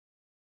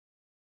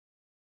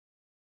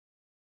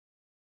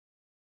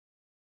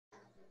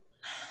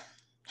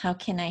How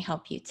can I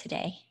help you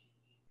today?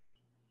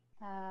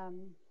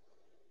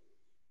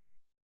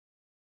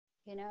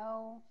 You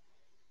know,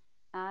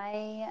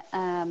 I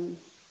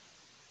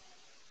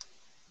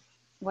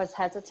was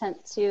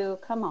hesitant to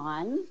come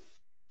on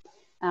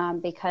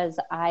because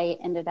I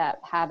ended up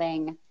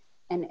having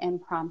an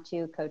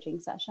impromptu coaching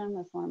session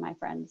with one of my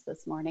friends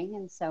this morning.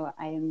 And so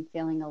I am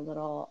feeling a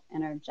little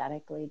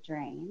energetically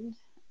drained.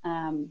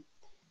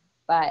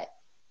 But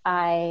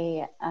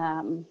I,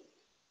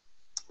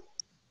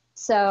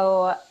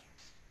 so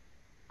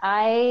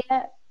I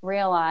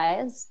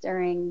realized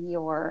during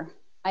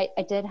I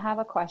did have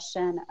a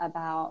question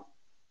about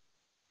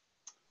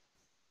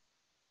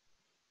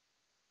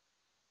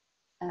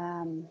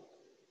I'm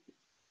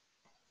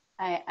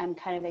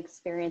kind of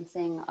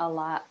experiencing a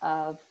lot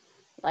of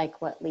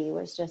like what Lee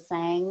was just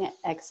saying,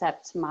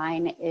 except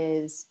mine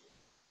is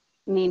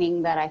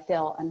meaning that I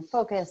feel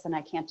unfocused and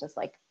I can't just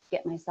like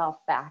get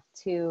myself back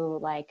to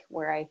like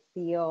where I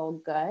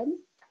feel good.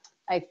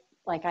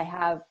 I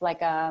have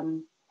like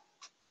I'm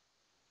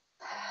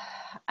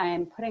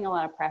putting a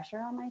lot of pressure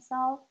on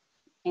myself,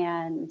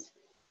 and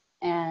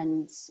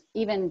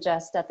even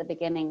just at the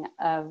beginning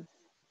of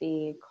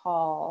the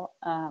call,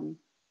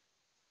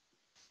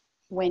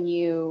 when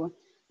you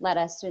led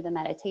us through the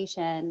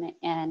meditation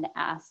and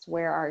asked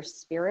where our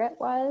spirit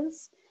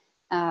was,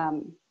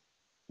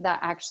 that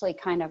actually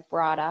kind of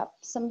brought up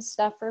some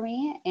stuff for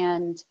me.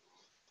 And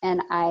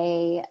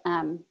I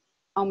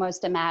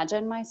almost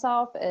imagine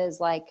myself as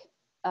like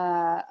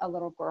a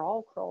little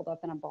girl curled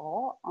up in a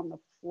ball on the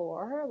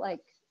floor,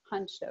 like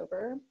hunched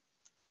over,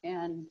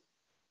 and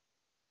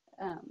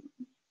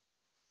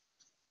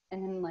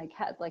like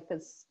had like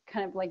this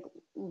kind of like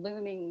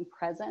looming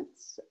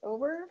presence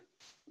over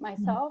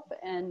myself.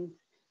 And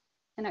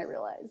I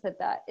realized that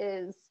that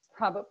is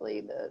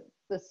probably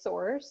the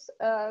source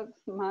of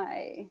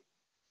my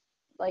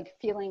like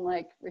feeling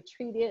like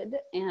retreated,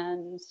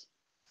 and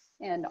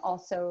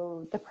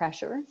also the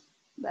pressure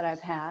that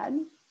I've had.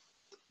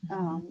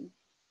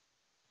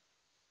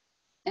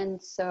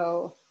 And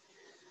so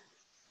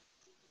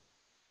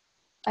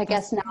I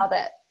guess now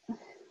that...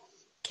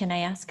 Can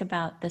I ask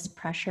about this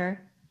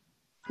pressure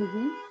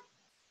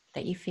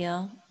that you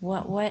feel?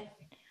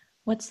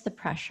 What's the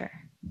pressure?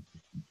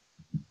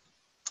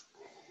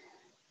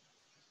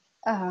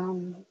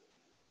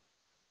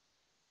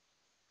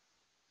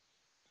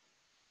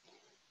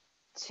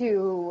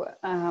 To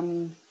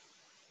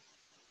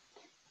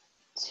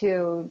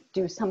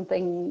do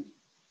something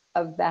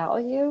of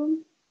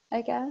value,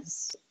 I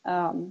guess.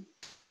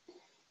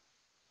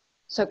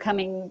 So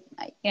coming,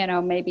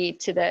 maybe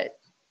to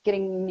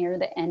getting near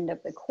the end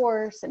of the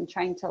course and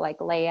trying to like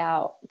lay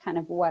out kind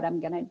of what I'm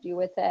going to do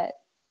with it.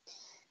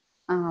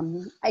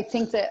 I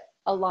think that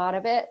a lot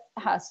of it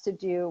has to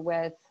do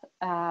with,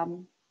 I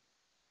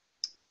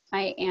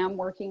am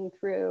working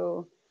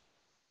through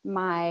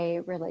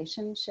my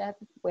relationship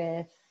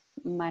with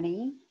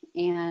money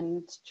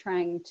and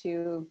trying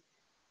to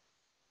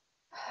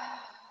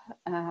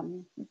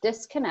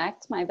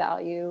disconnect my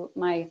value,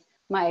 my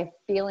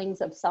feelings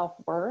of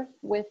self-worth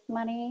with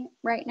money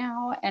right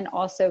now, and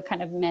also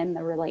kind of mend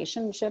the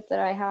relationship that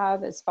I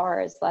have as far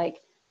as like,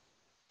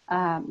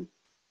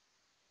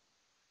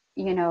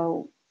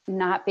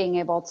 not being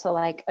able to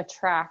like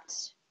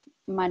attract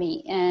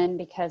money in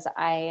because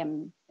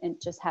and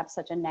just have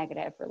such a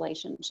negative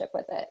relationship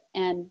with it.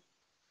 And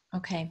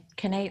okay,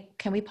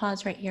 can we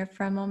pause right here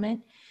for a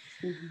moment?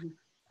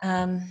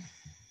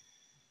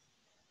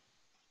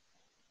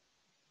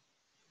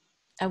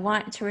 I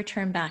want to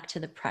return back to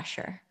the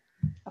pressure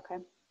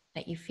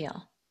that you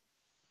feel,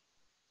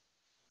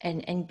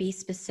 and be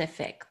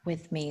specific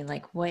with me.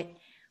 Like what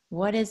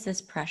is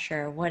this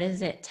pressure? What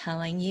is it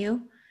telling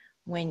you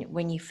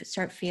when you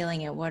start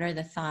feeling it? What are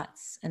the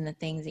thoughts and the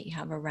things that you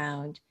have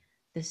around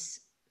this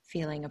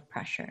feeling of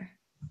pressure?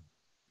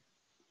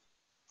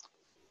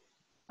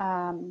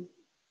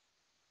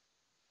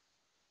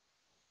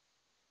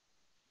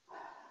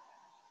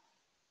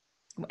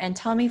 And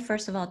tell me,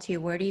 first of all,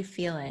 too, where do you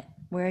feel it?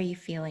 Where are you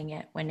feeling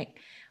it? When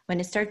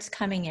it starts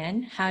coming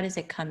in, how does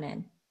it come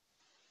in?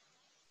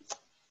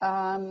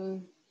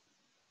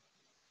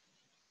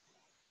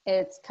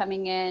 It's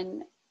coming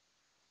in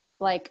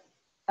like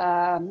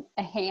a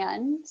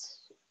hand,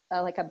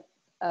 like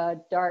a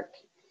dark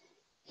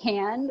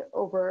hand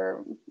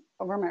over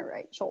my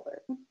right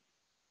shoulder.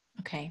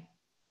 Okay.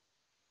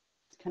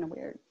 It's kind of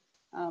weird.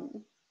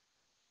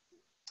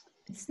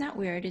 It's not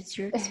weird. It's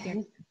your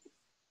experience.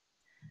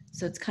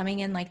 So it's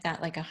coming in like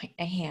that, like a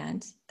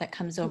hand that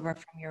comes over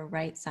from your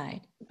right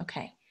side.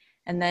 Okay.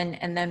 And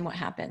then what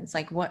happens?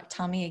 Like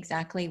tell me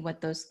exactly what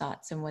those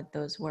thoughts and what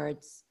those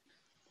words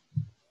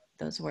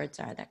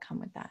are that come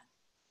with that.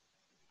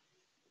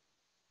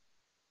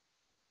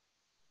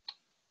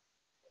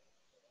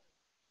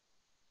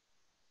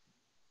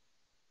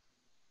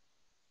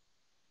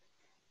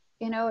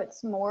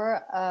 It's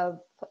more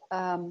of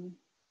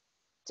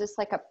just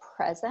like a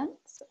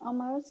presence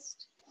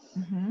almost.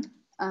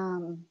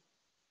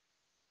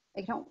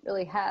 I don't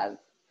really have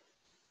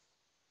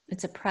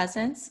It's a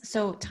presence.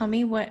 So tell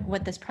me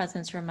what this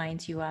presence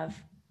reminds you of.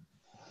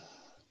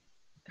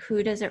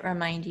 Who does it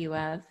remind you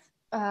of?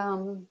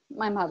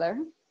 My mother.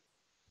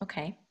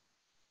 Okay.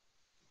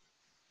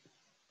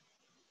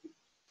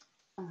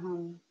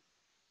 Um,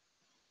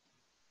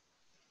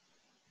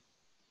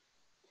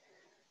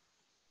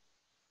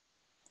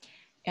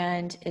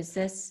 And is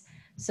this,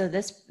 so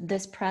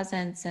this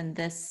presence and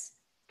this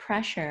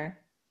pressure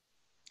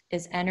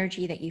is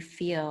energy that you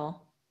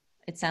feel.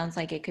 It sounds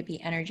like it could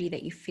be energy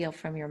that you feel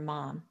from your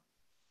mom.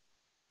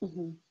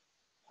 mhm.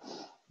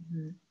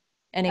 Mm-hmm.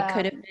 And it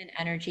could have been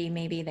energy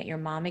maybe that your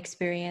mom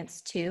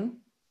experienced too,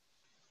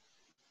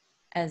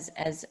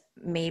 as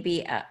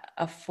maybe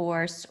a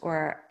force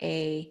or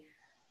an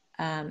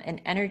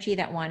energy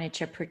that wanted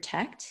to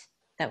protect,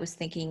 that was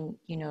thinking,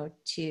 you know,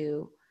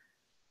 to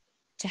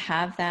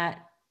have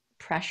that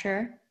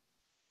pressure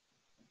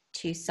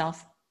to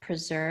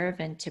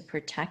self-preserve and to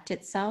protect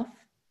itself.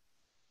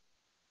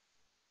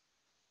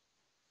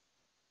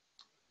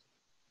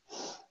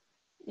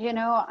 You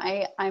know,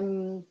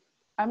 I'm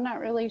not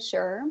really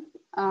sure.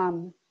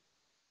 And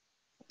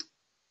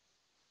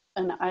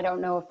I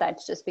don't know if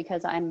that's just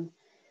because I'm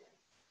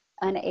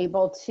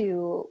unable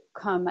to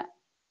come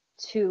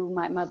to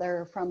my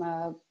mother from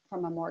a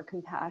more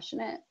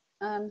compassionate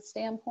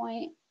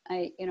standpoint.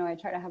 I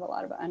try to have a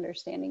lot of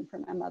understanding for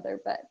my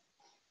mother,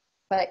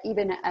 but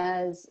even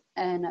as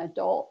an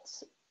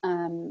adult,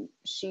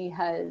 she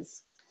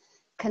has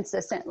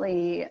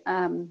consistently,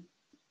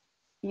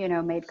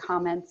 made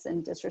comments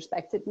and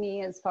disrespected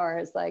me as far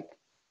as like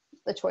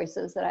the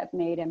choices that I've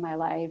made in my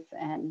life,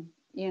 and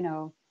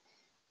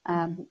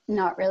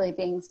not really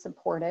being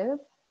supportive.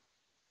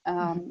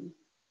 And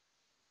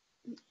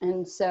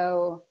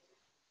so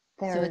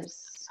there's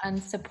it's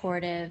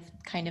unsupportive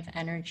kind of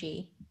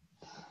energy.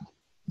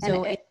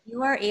 So if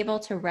you are able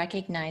to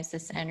recognize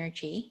this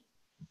energy,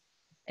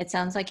 it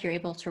sounds like you're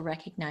able to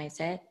recognize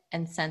it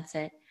and sense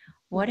it.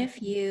 What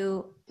if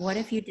you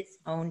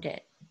disowned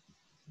it?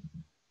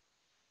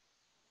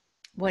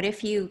 What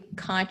if you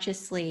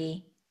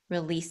consciously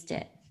released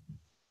it?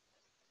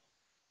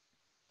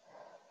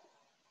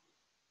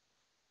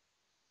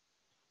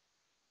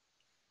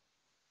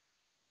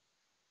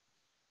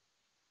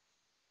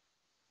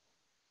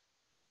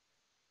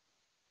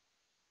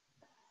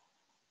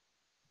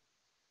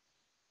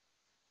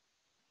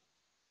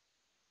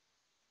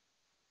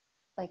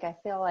 like, I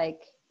feel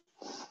like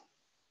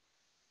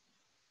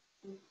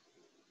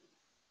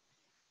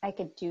I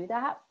could do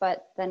that,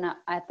 but then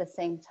at the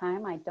same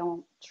time, I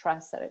don't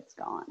trust that it's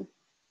gone.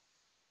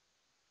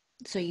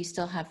 So you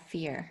still have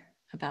fear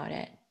about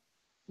it.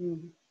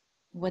 Mm.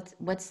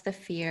 What's the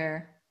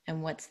fear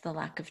and what's the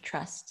lack of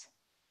trust?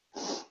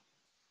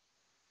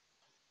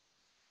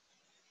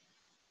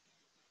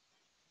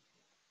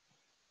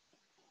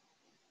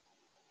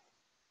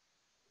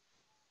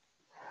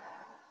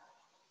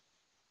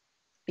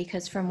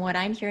 Because from what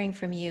I'm hearing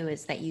from you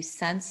is that you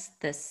sense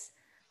this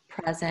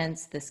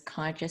presence, this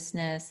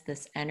consciousness,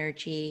 this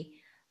energy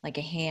like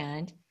a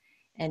hand.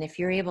 And if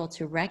you're able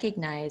to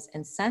recognize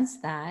and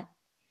sense that,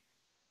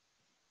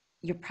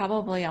 you're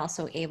probably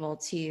also able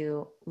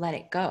to let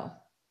it go.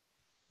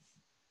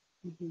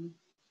 Mm-hmm.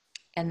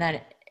 And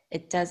that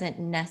it doesn't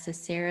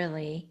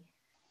necessarily,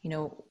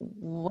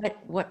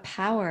 what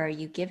power are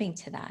you giving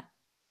to that?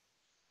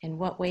 In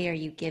what way are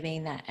you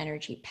giving that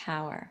energy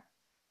power?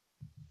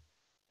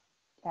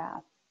 Yeah.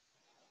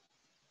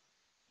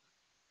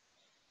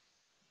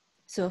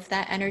 So if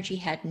that energy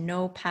had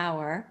no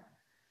power,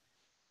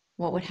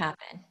 what would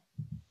happen?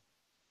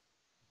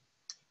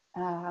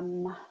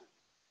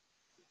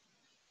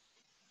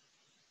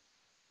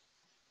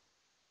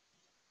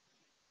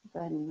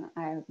 Then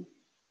I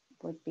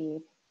would be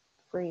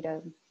free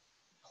to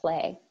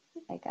play,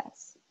 I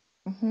guess.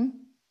 Mm-hmm.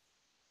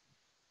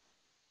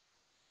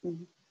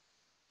 Mm-hmm.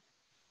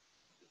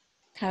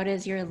 How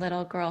does your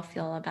little girl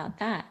feel about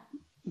that?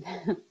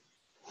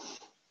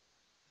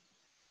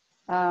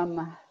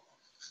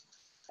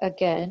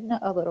 Again,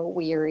 a little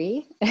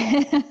weary.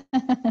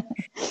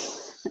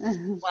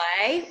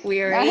 Why?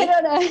 Weary? I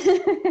don't know.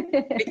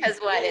 Because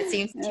what? It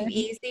seems too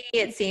easy.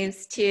 It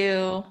seems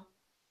too...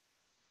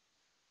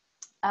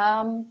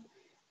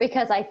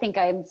 Because I think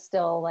I'm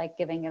still like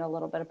giving it a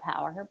little bit of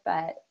power,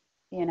 but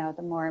the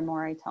more and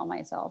more I tell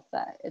myself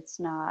that it's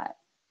not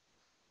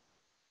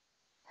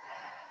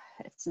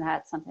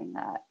something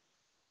that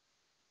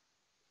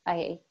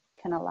I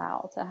can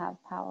allow to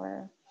have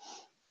power,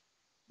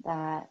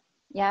 that,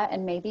 yeah.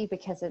 And maybe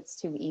because it's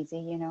too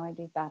easy, I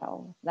do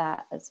battle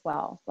that as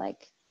well.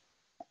 Like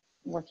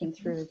working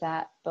through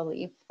that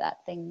belief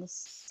that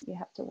things, you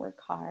have to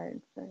work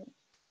hard for.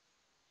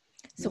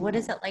 So what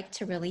is it like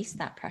to release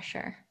that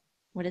pressure?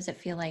 What does it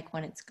feel like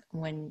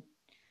when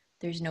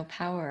there's no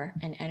power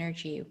and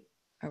energy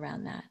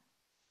around that?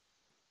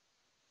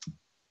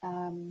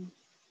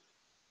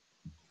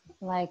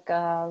 Like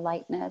a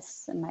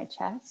lightness in my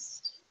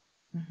chest.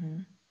 Mm-hmm.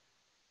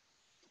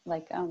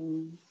 Like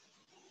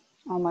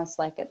almost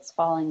like it's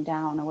falling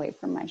down away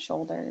from my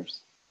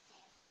shoulders.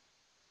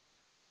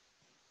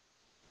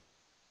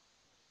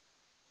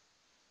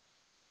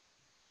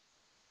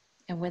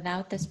 And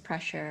without this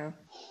pressure,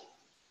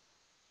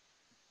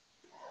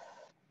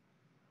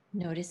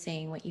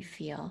 noticing what you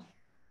feel.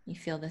 You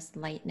feel this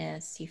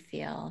lightness, you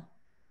feel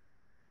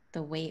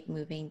the weight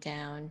moving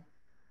down.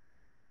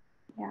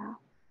 Yeah.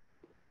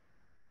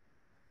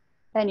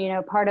 And, you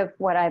know, part of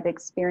what I've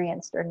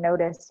experienced or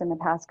noticed in the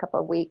past couple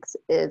of weeks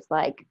is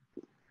like,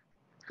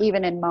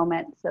 even in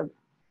moments of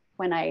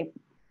when I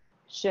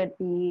should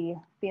be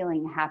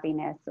feeling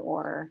happiness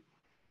or,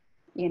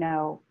 you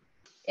know,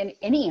 in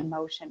any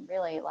emotion,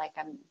 really, like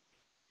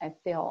I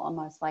feel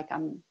almost like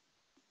I'm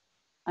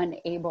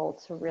unable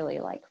to really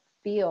like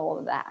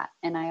feel that.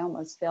 And I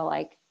almost feel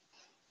like,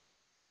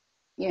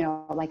 you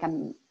know, like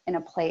I'm in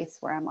a place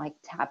where I'm like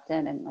tapped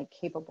in and like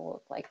capable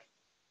of like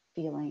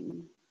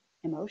feeling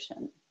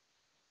emotion,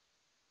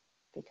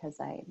 because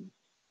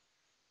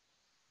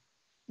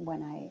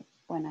when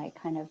I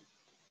kind of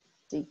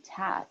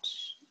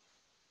detach,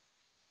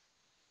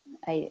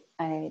 I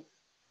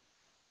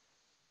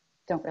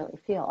don't really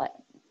feel it.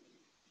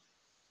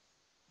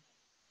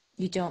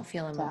 You don't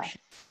feel So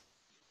emotion.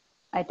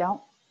 I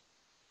don't,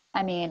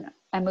 I mean,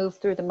 I move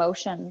through the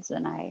motions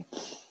and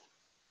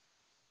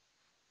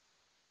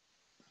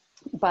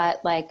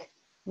but like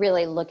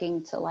really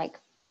looking to like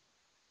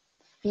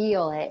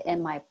feel it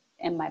in my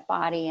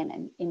body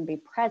and be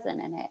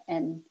present in it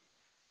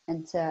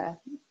and to,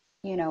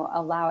 you know,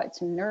 allow it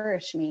to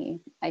nourish me.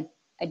 I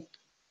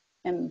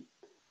am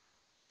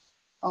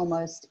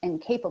almost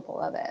incapable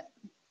of it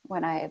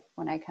when I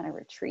kind of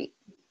retreat.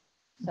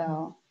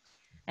 So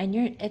And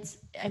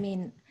I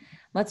mean,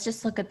 let's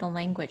just look at the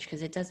language,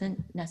 because it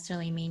doesn't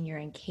necessarily mean you're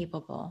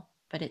incapable,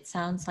 but it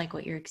sounds like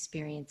what you're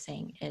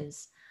experiencing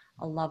is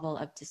a level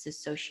of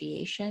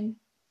disassociation,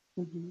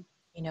 mhm,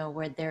 you know,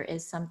 where there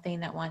is something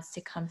that wants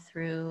to come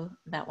through,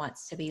 that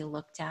wants to be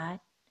looked at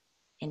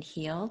and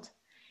healed.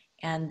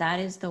 And that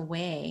is the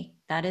way,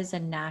 that is a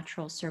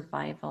natural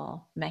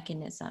survival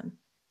mechanism,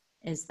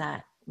 is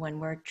that when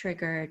we're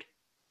triggered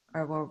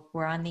or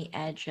we're on the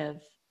edge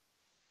of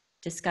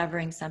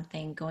discovering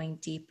something, going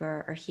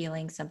deeper, or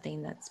healing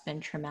something that's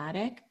been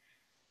traumatic,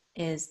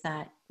 is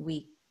that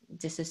we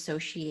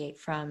disassociate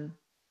from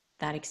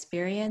that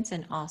experience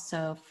and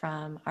also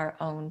from our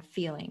own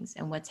feelings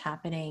and what's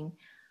happening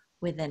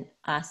within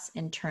us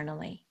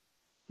internally.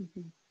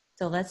 mhm.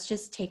 So let's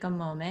just take a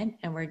moment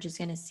and we're just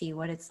going to see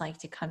what it's like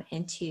to come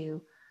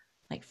into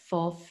like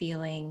full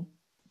feeling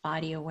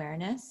body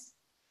awareness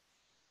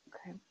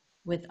Okay.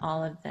 with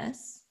all of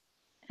this,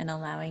 and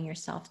allowing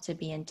yourself to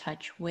be in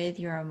touch with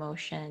your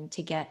emotion,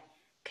 to get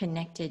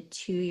connected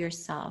to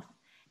yourself,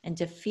 and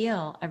to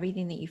feel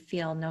everything that you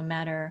feel, no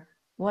matter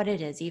what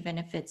it is, even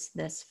if it's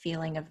this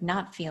feeling of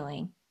not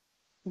feeling.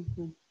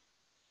 Mhm.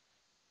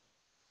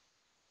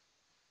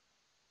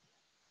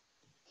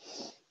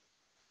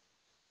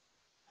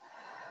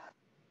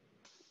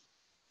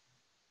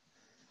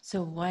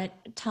 So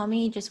tell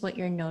me just what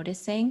you're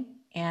noticing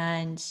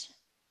and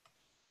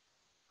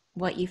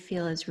what you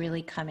feel is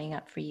really coming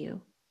up for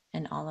you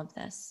in all of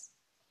this.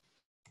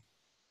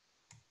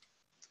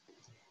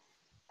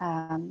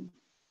 Um,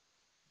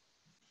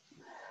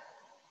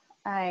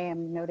 I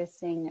am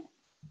noticing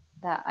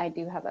that I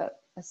do have a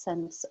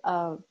sense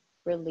of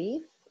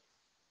relief,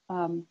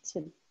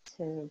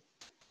 to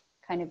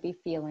kind of be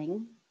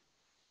feeling.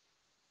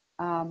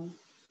 Um,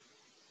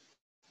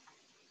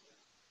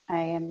 I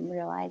am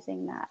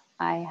realizing that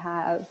I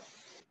have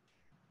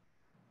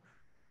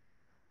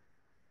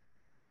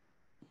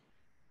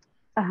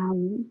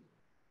um,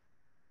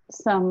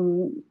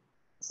 some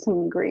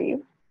grief.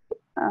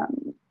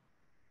 Um,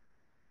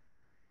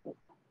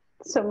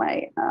 so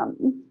my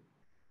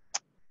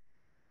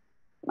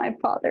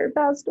father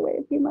passed away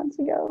a few months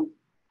ago,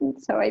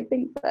 and so I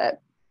think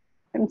that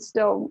I'm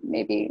still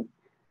maybe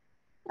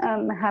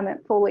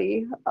haven't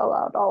fully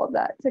allowed all of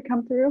that to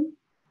come through.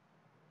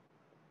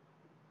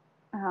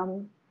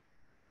 Um,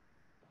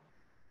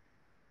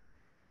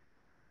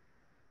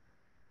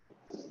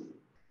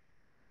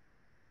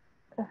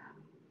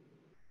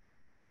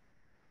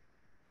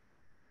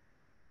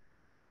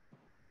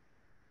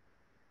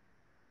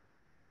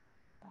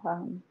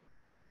 um,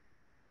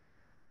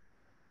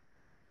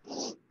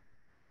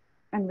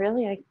 and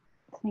really, I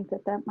think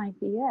that might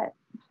be it.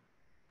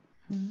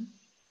 Mm-hmm.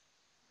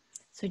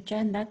 So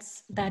Jen,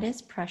 that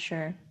is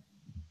pressure,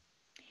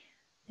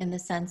 in the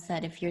sense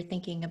that if you're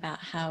thinking about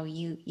how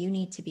you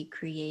need to be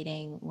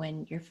creating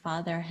when your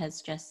father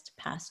has just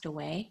passed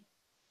away,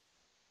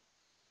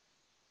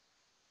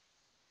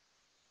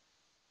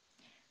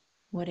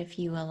 what if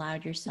you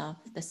allowed yourself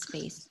the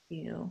space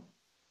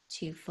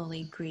to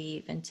fully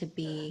grieve and to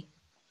be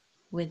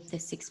with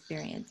this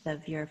experience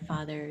of your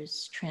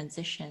father's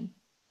transition?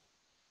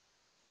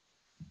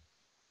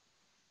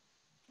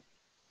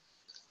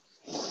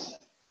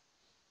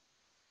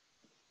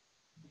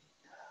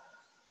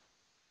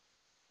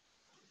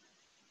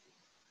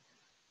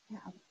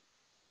 Yeah,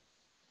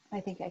 I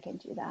think I can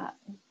do that.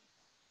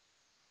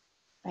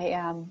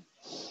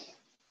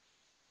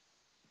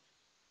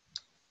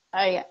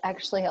 I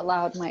actually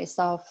allowed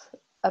myself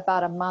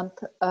about a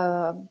month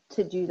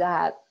to do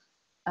that.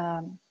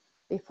 Um,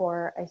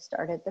 before I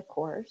started the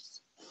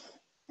course.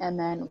 And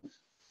then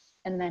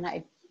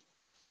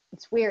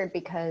it's weird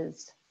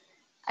because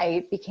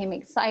I became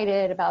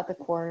excited about the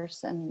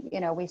course, and, you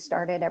know, we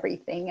started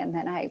everything, and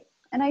then I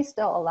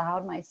still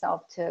allowed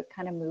myself to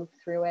kind of move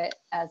through it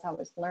as I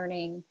was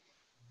learning.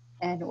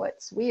 And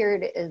what's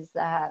weird is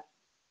that,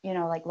 you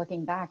know, like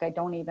looking back, I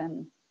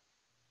don't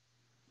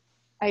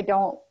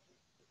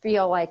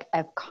feel like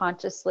I've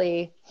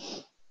consciously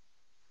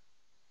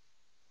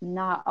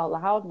not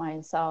allowed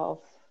myself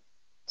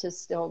to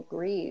still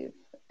grieve.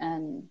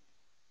 And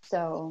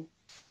so,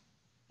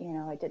 you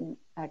know, I didn't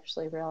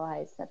actually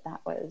realize that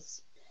that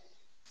was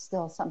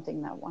still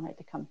something that wanted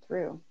to come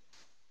through.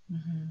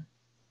 Mm-hmm.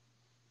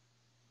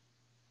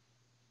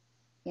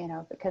 You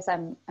know, because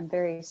I'm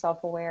very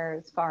self-aware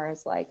as far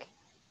as like,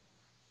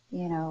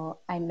 you know,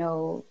 I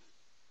know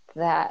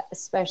that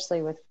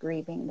especially with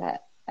grieving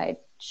that I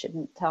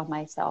shouldn't tell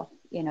myself,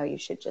 you know, you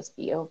should just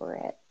be over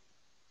it.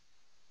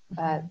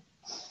 Mm-hmm.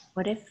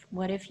 But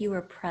what if you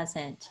were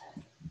present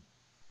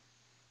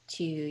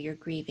to your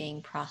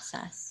grieving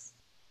process?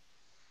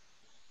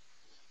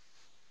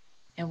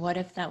 And what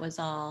if that was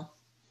all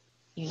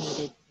you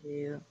needed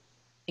to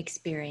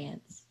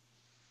experience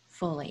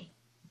fully?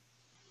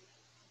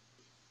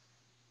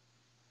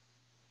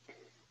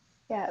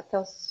 yeah,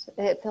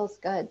 it feels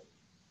good.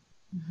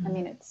 Mm-hmm. I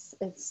mean, it's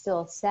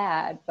still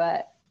sad,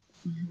 but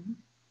Mm-hmm.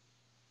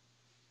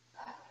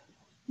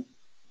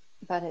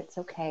 it's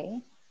okay,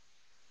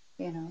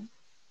 you know.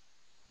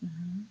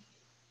 Mm-hmm.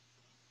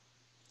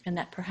 And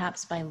that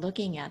perhaps by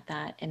looking at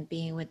that and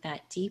being with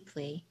that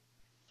deeply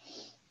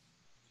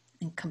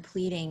and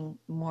completing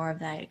more of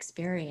that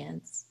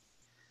experience,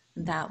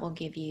 that will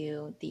give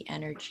you the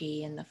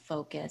energy and the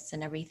focus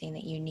and everything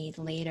that you need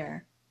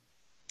later.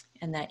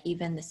 And that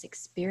even this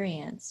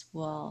experience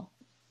will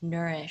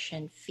nourish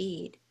and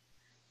feed,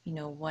 you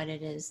know, what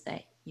it is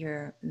that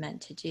you're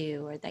meant to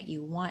do or that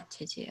you want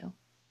to do.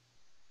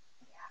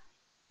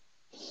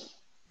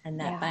 And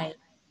that Yeah, by,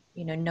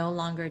 you know, no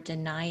longer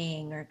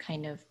denying or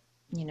kind of,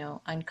 you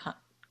know,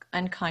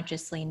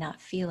 unconsciously not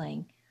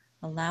feeling,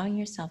 allowing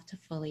yourself to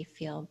fully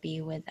feel,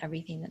 be with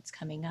everything that's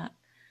coming up,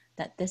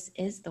 that this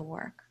is the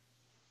work.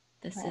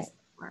 This right. is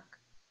the work.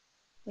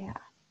 Yeah.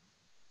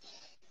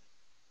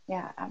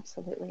 Yeah,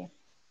 absolutely.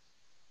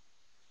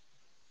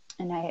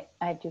 And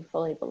I do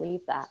fully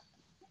believe that.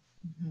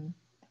 Mm-hmm.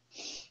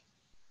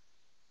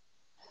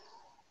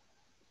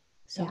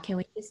 So Yeah. can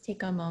we just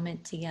take a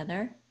moment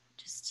together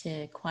just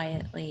to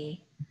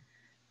quietly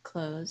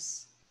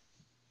close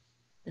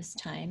this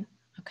time?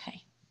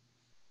 Okay.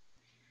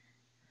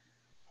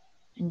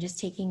 And just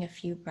taking a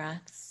few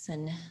breaths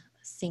and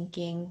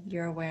sinking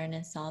your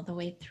awareness all the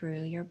way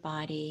through your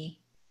body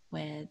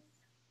with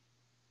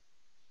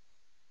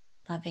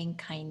loving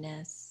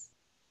kindness.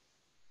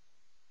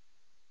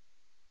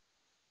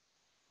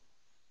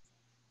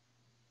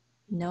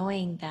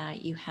 Knowing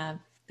that you have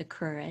the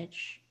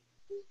courage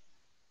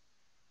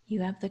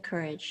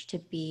to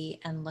be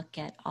and look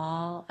at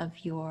all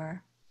of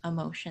your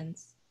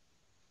emotions,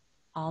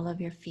 all of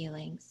your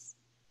feelings.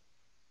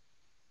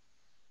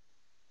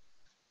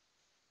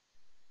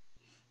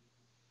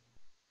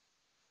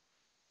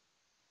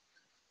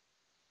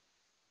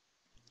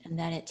 And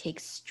that it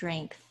takes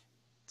strength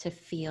to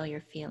feel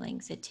your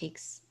feelings. It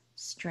takes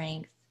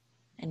strength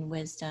and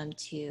wisdom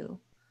to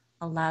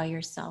allow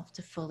yourself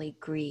to fully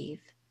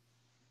grieve.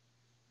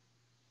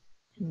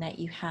 And that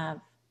you have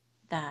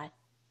that,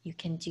 you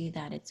can do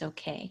that, it's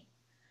okay.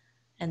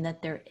 And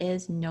that there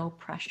is no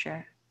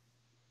pressure.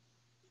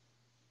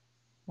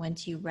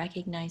 Once you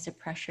recognize a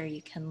pressure,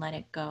 you can let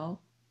it go.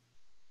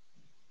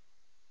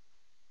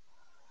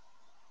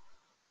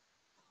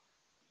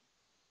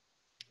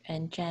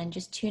 And Jen,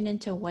 just tune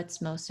into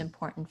what's most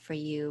important for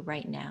you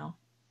right now.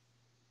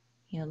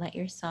 You know, let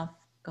yourself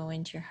go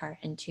into your heart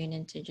and tune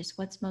into just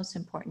what's most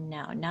important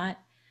now, not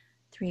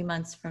 3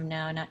 months from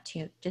now, not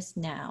two, just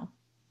now.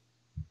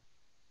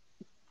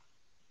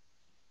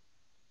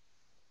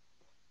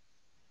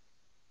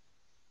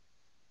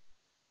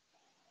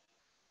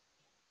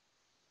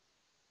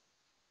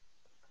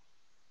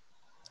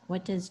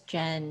 What does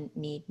Jen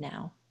need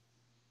now?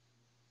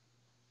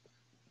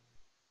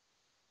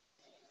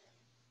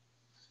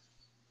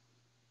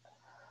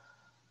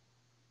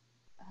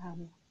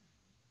 Um,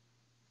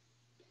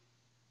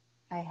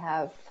 I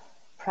have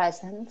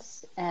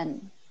presence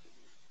and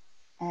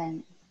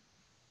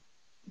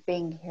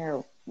being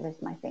here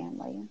with my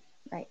family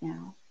right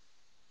now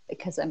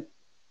because I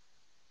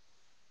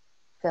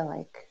feel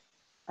like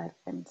I've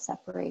been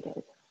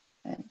separated,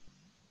 and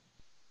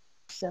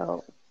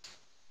so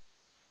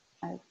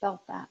I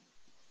felt that,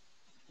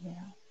 you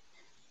know,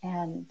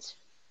 and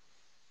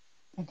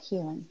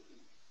healing.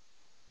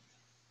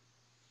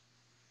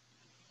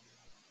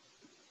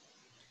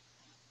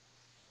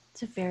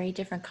 It's a very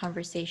different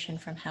conversation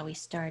from how we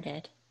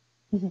started.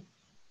 Yeah.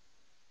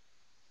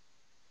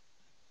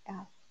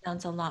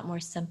 Sounds a lot more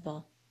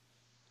simple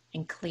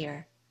and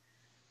clear.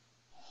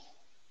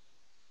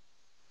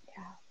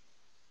 Yeah.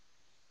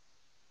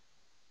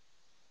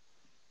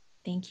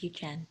 Thank you,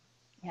 Jen.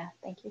 Yeah.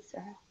 Thank you,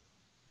 Sura.